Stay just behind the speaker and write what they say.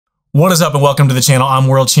What is up and welcome to the channel. I'm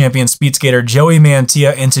world champion speed skater Joey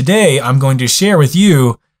Mantia, and today I'm going to share with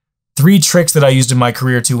you 3 tricks that I used in my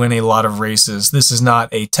career to win a lot of races. This is not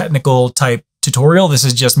a technical type tutorial. This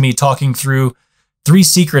is just me talking through 3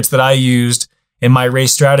 secrets that I used in my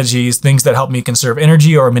race strategies, things that help me conserve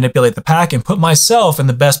energy or manipulate the pack and put myself in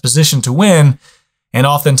the best position to win. And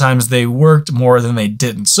oftentimes they worked more than they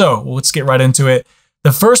didn't. So let's get right into it.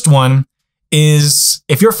 The first one is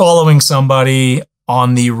if you're following somebody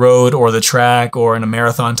on the road or the track or in a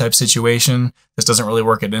marathon type situation. This doesn't really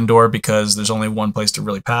work at indoor because there's only one place to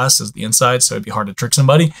really pass is the inside, so it'd be hard to trick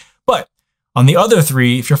somebody. But on the other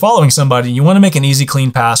 3, if you're following somebody and you want to make an easy,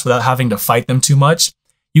 clean pass without having to fight them too much,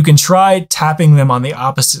 you can try tapping them on the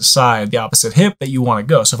opposite side, the opposite hip that you want to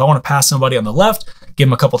go. So if I want to pass somebody on the left, give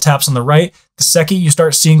them a couple taps on the right. The second you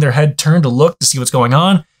start seeing their head turn to look to see what's going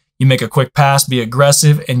on, you make a quick pass, be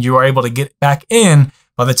aggressive, and you are able to get back in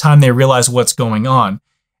by the time they realize what's going on.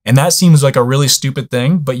 And that seems like a really stupid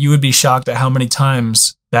thing, but you would be shocked at how many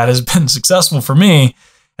times that has been successful for me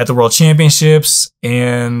at the World Championships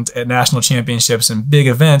and at national championships and big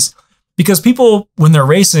events, because people, when they're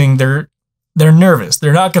racing, they're nervous.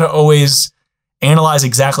 They're not going to always analyze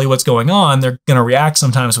exactly what's going on. They're going to react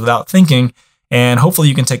sometimes without thinking, and hopefully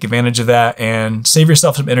you can take advantage of that and save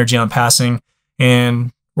yourself some energy on passing,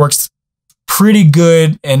 and works pretty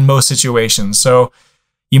good in most situations. So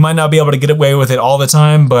you might not be able to get away with it all the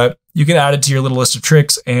time, but you can add it to your little list of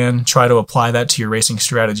tricks and try to apply that to your racing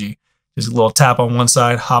strategy. Just a little tap on one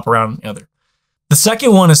side, hop around the other. The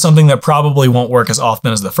second one is something that probably won't work as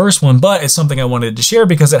often as the first one, but it's something I wanted to share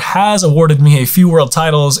because it has awarded me a few world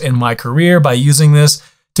titles in my career by using this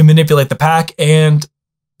to manipulate the pack, and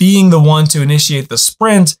being the one to initiate the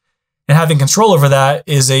sprint and having control over that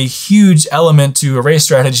is a huge element to a race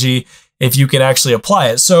strategy if you can actually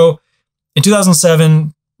apply it. So in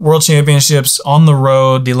 2007, World Championships on the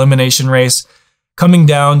road, the elimination race, coming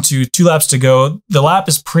down to 2 laps to go. The lap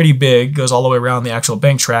is pretty big, goes all the way around the actual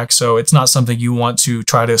bank track, so it's not something you want to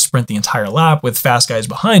try to sprint the entire lap with fast guys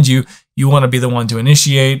behind you. You want to be the one to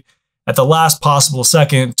initiate at the last possible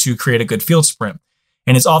second to create a good field sprint.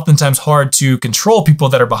 And it's oftentimes hard to control people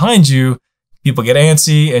that are behind you. People get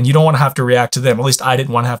antsy and you don't want to have to react to them. At least I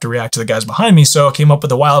didn't want to have to react to the guys behind me, so I came up with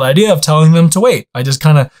the wild idea of telling them to wait. I just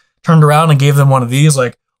kind of turned around and gave them one of these,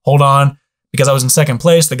 like, hold on, because I was in second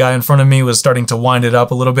place. The guy in front of me was starting to wind it up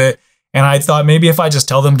a little bit. And I thought maybe if I just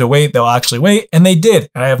tell them to wait, they'll actually wait. And they did.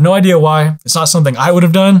 And I have no idea why. It's not something I would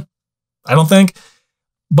have done, I don't think.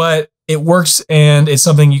 But it works, and it's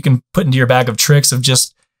something you can put into your bag of tricks of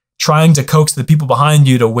just trying to coax the people behind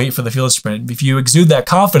you to wait for the field sprint. If you exude that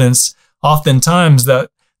confidence, oftentimes that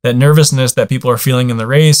nervousness that people are feeling in the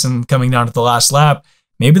race and coming down to the last lap,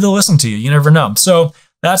 maybe they'll listen to you. You never know. So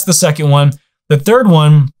that's the second one. The third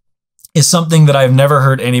one is something that I've never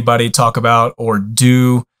heard anybody talk about or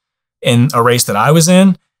do in a race that I was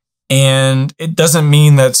in. And it doesn't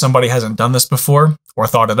mean that somebody hasn't done this before or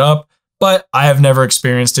thought it up, but I have never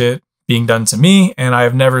experienced it being done to me. And I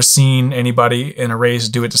have never seen anybody in a race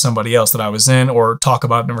do it to somebody else that I was in or talk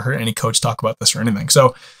about it. Never heard any coach talk about this or anything.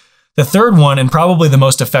 So the third one, and probably the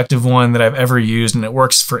most effective one that I've ever used, and it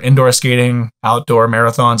works for indoor skating, outdoor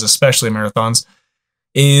marathons, especially marathons,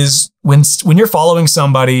 is when you're following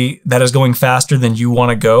somebody that is going faster than you want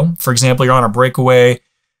to go. For example, you're on a breakaway,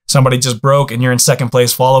 somebody just broke and you're in second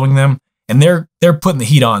place following them, and they're putting the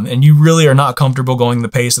heat on, and you really are not comfortable going the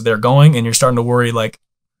pace that they're going, and you're starting to worry, like,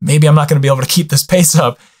 maybe I'm not going to be able to keep this pace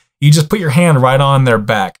up. You just put your hand right on their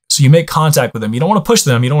back. So you make contact with them. You don't want to push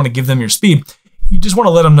them. You don't want to give them your speed. You just want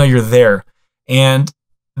to let them know you're there. And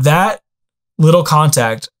that little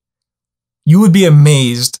contact, you would be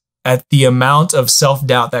amazed at the amount of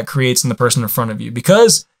self-doubt that creates in the person in front of you.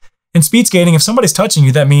 Because in speed skating, if somebody's touching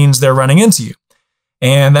you, that means they're running into you.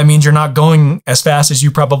 And that means you're not going as fast as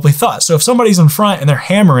you probably thought. So if somebody's in front and they're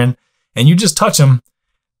hammering and you just touch them,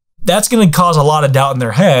 that's going to cause a lot of doubt in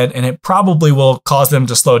their head, and it probably will cause them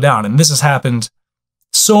to slow down. And this has happened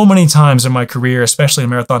so many times in my career, especially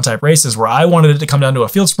in marathon type races, where I wanted it to come down to a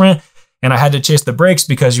field sprint and I had to chase the brakes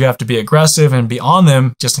because you have to be aggressive and be on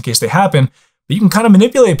them just in case they happen. But you can kind of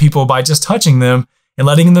manipulate people by just touching them and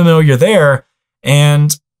letting them know you're there,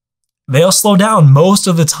 and they'll slow down most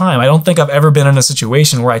of the time. I don't think I've ever been in a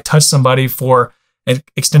situation where I touched somebody for an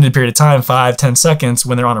extended period of time, 5-10 seconds,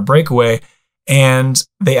 when they're on a breakaway, and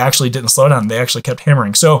they actually didn't slow down. They actually kept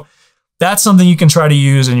hammering. So that's something you can try to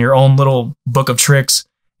use in your own little book of tricks.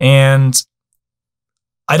 And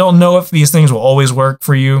I don't know if these things will always work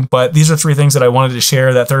for you, but these are 3 things that I wanted to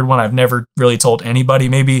share. That third one I've never really told anybody,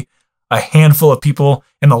 maybe a handful of people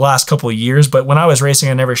in the last couple of years. But when I was racing,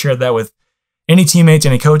 I never shared that with any teammates,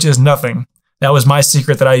 any coaches, nothing. That was my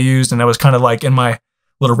secret that I used, and that was kind of like in my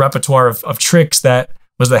little repertoire of tricks. That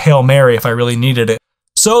was the Hail Mary if I really needed it.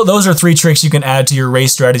 So those are 3 tricks you can add to your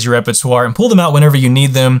race strategy repertoire and pull them out whenever you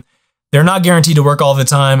need them. They're not guaranteed to work all the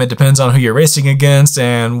time. It depends on who you're racing against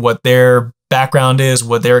and what their background is,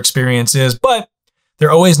 what their experience is, but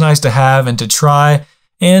they're always nice to have and to try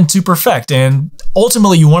and to perfect. And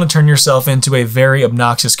ultimately, you want to turn yourself into a very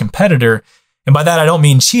obnoxious competitor. And by that, I don't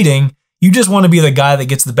mean cheating. You just want to be the guy that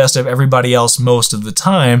gets the best of everybody else most of the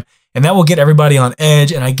time. And that will get everybody on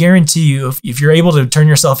edge. And I guarantee you, if you're able to turn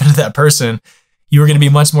yourself into that person, you're going to be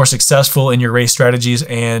much more successful in your race strategies,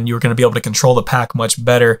 and you're going to be able to control the pack much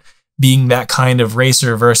better being that kind of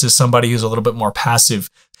racer versus somebody who's a little bit more passive.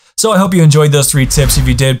 So I hope you enjoyed those 3 tips. If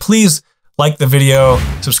you did, please like the video,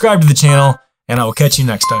 subscribe to the channel, and I will catch you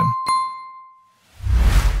next time.